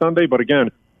race on Sunday. But, again,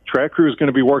 track crew is going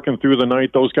to be working through the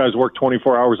night. Those guys work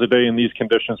 24 hours a day in these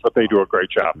conditions, but they do a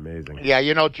great job. Amazing. Yeah,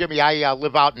 Jimmy, I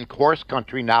live out in horse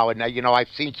country now, and, I've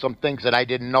seen some things that I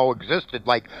didn't know existed.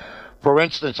 Like, for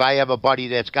instance, I have a buddy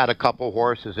that's got a couple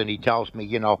horses, and he tells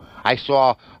me, I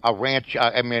saw a ranch,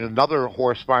 another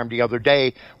horse farm the other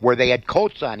day where they had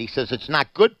coats on. He says it's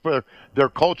not good for their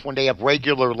coats when they have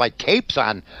regular, capes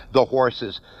on the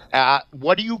horses.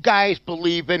 What do you guys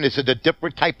believe in? Is it a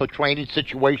different type of training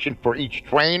situation for each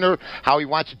trainer, how he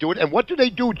wants to do it? And what do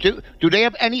they do? Do they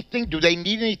have anything? Do they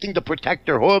need anything to protect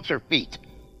their hooves or feet?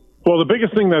 Well, the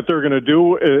biggest thing that they're going to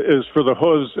do is for the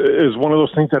hooves is one of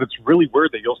those things that it's really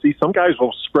weird that you'll see some guys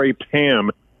will spray PAM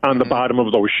on the bottom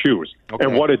of those shoes. Okay.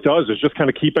 And what it does is just kind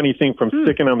of keep anything from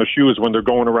sticking on the shoes when they're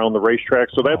going around the racetrack.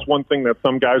 So that's one thing that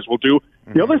some guys will do.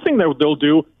 The other thing that they'll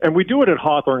do, and we do it at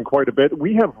Hawthorne quite a bit,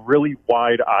 we have really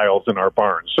wide aisles in our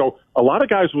barns. So a lot of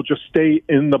guys will just stay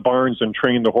in the barns and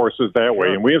train the horses that way.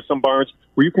 And we have some barns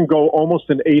where you can go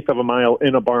almost an eighth of a mile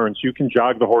in a barn, so you can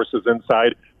jog the horses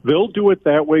inside. They'll do it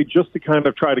that way just to kind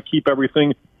of try to keep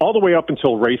everything all the way up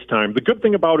until race time. The good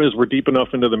thing about it is we're deep enough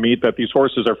into the meet that these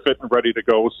horses are fit and ready to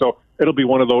go. So it'll be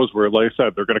one of those where, like I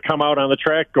said, they're going to come out on the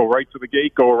track, go right to the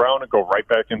gate, go around, and go right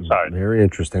back inside. Very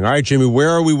interesting. All right, Jimmy, where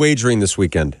are we wagering this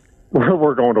weekend?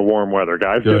 We're going to warm weather,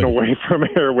 guys. Good. Getting away from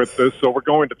here with this. So we're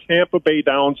going to Tampa Bay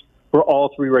Downs for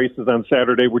all 3 races on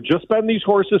Saturday. We're just betting these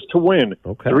horses to win.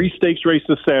 Okay. 3 stakes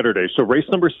races Saturday. So race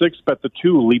number 6, bet the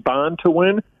 2, Liban to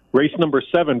win. Race number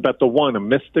 7, bet the 1, a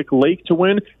Mystic Lake to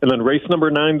win. And then race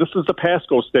number 9, this is the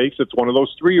Pasco Stakes. It's one of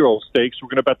those 3-year-old stakes. We're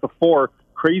going to bet the 4,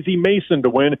 Crazy Mason to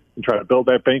win and try to build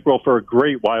that bankroll for a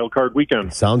great wild card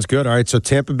weekend. Sounds good. All right, so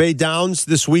Tampa Bay Downs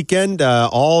this weekend.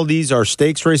 All these are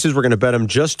stakes races. We're going to bet them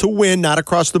just to win, not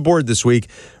across the board this week.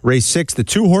 Race 6, the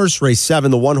 2-horse. Race 7,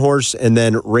 the 1-horse. And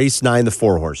then race 9, the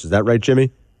 4-horse. Is that right,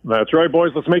 Jimmy? That's right,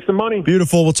 boys. Let's make some money.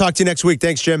 Beautiful. We'll talk to you next week.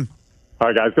 Thanks, Jim. All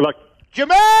right, guys. Good luck.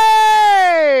 Jimmy!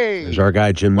 There's our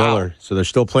guy, Jim Miller. So they're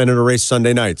still planning a race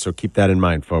Sunday night. So keep that in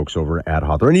mind, folks, over at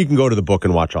Hawthorne. And you can go to the book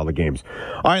and watch all the games.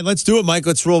 All right, let's do it, Mike.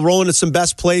 Let's roll into some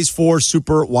best plays for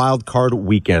Super Wildcard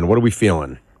Weekend. What are we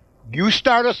feeling? You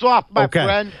start us off, my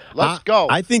friend. Let's go.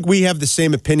 I think we have the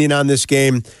same opinion on this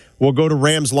game. We'll go to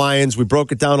Rams-Lions. We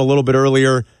broke it down a little bit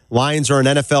earlier. Lions are an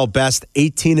NFL best,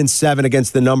 18-7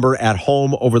 against the number at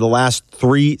home over the last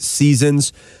 3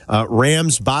 seasons.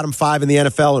 Rams, bottom 5 in the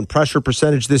NFL in pressure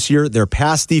percentage this year. Their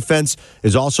pass defense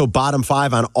is also bottom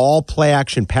 5 on all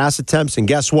play-action pass attempts. And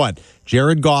guess what?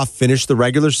 Jared Goff finished the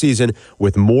regular season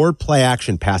with more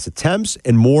play-action pass attempts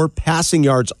and more passing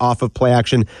yards off of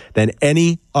play-action than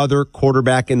any other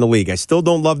quarterback in the league. I still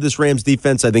don't love this Rams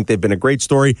defense. I think they've been a great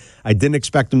story. I didn't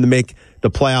expect them to make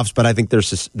the playoffs, but I think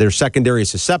their secondary is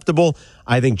susceptible.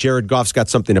 I think Jared Goff's got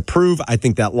something to prove. I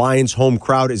think that Lions home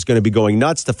crowd is going to be going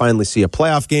nuts to finally see a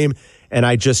playoff game. And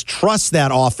I just trust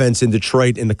that offense in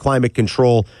Detroit in the climate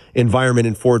control environment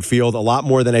in Ford Field a lot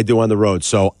more than I do on the road.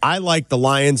 So I like the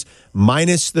Lions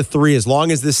minus the 3. As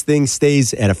long as this thing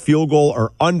stays at a field goal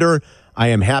or under, I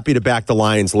am happy to back the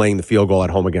Lions laying the field goal at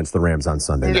home against the Rams on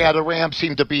Sunday night. Yeah, the Rams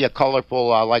seem to be a colorful,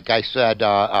 like I said,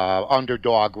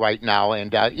 underdog right now.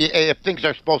 And if things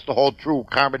are supposed to hold true,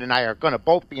 Carmen and I are going to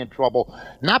both be in trouble.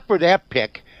 Not for that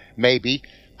pick, maybe.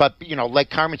 But,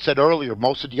 like Carmen said earlier,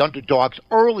 most of the underdogs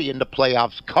early in the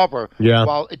playoffs cover. Yeah.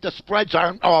 Well, the spreads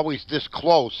aren't always this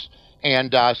close.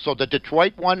 And so the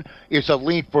Detroit one is a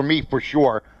lean for me for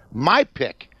sure. My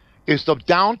pick is the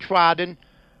downtrodden,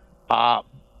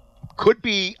 could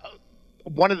be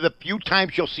one of the few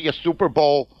times you'll see a Super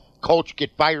Bowl coach get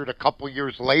fired a couple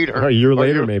years later. A year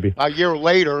later, maybe. A year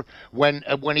later when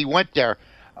he went there.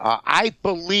 I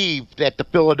believe that the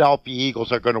Philadelphia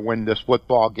Eagles are going to win this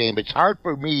football game. It's hard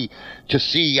for me to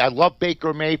see. I love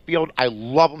Baker Mayfield. I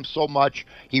love him so much.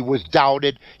 He was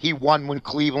doubted. He won when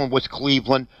Cleveland was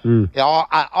Cleveland.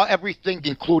 Everything,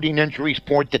 including injuries,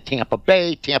 point to Tampa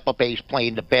Bay. Tampa Bay's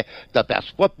playing the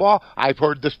best football. I've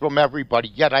heard this from everybody.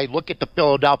 Yet I look at the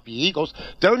Philadelphia Eagles.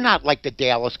 They're not like the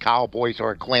Dallas Cowboys or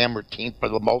a glamour team for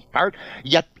the most part.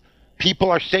 Yet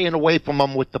people are staying away from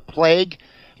them with the plague.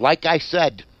 Like I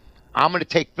said, I'm going to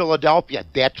take Philadelphia.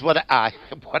 That's what I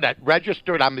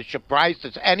registered. I'm as surprised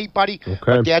as anybody. Okay.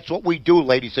 But that's what we do,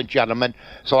 ladies and gentlemen.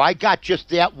 So I got just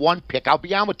that one pick. I'll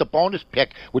be on with the bonus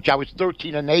pick, which I was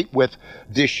 13-8 with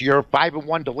this year,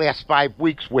 5-1 the last 5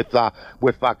 weeks with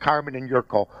Carmen and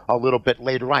Yurko a little bit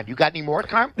later on. You got any more,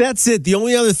 Carmen? That's it. The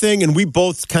only other thing, and we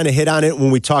both kind of hit on it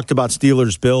when we talked about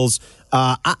Steelers-Bills,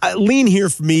 I lean here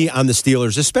for me on the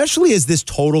Steelers, especially as this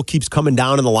total keeps coming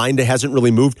down and the line hasn't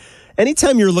really moved.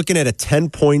 Anytime you're looking at a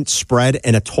 10-point spread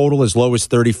and a total as low as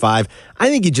 35, I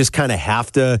think you just kind of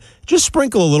have to just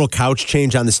sprinkle a little couch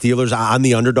change on the Steelers, on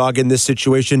the underdog in this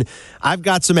situation. I've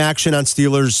got some action on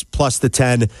Steelers plus the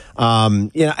 10.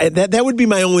 That would be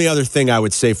my only other thing I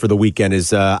would say for the weekend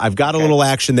is I've got a little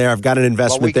action there. I've got an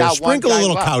investment there. Sprinkle a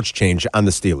little couch change on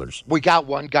the Steelers. We got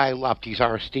one guy left. He's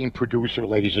our esteemed producer,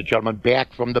 ladies and gentlemen,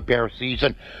 back from the Bear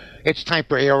season. It's time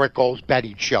for Eric O's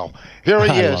betting show. Here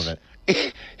he is. I love it.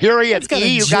 Here he is.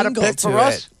 You got a pick for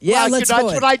us? Yeah, let's go.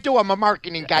 That's what I do. I'm a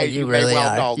marketing guy. You really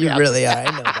are. You really are.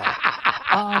 I know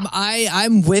that.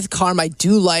 I'm with Carm. I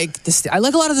do like I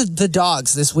like a lot of the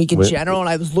dogs this week in general, and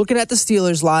I was looking at the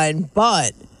Steelers line,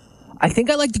 but I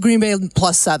think I like the Green Bay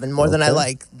plus 7 more than I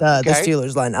like the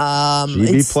Steelers line.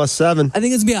 GB plus 7. I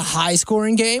think it's going to be a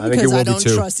high-scoring game because I don't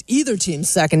trust either team's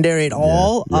secondary at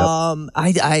all.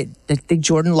 I think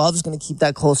Jordan Love's going to keep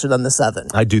that closer than the 7.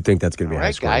 I do think that's going to be a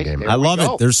high-scoring game. I love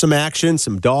it. There's some action,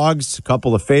 some dogs, a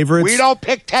couple of favorites. We don't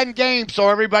pick 10 games so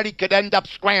everybody could end up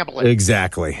scrambling.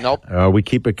 Exactly. Nope. We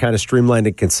keep it kind of streamlined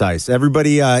and concise.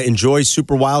 Everybody enjoy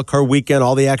Super Wildcard Weekend.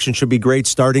 All the action should be great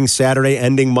starting Saturday,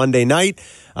 ending Monday night.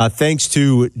 Thanks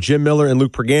to Jim Miller and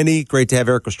Luke Pergande. Great to have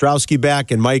Eric Ostrowski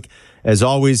back. And Mike, as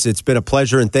always, it's been a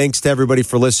pleasure. And thanks to everybody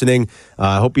for listening.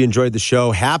 I hope you enjoyed the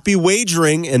show. Happy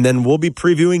wagering. And then we'll be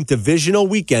previewing Divisional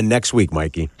Weekend next week,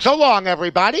 Mikey. So long,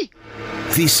 everybody.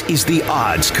 This is The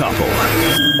Odds Couple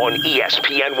on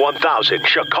ESPN 1000,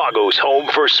 Chicago's home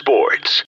for sports.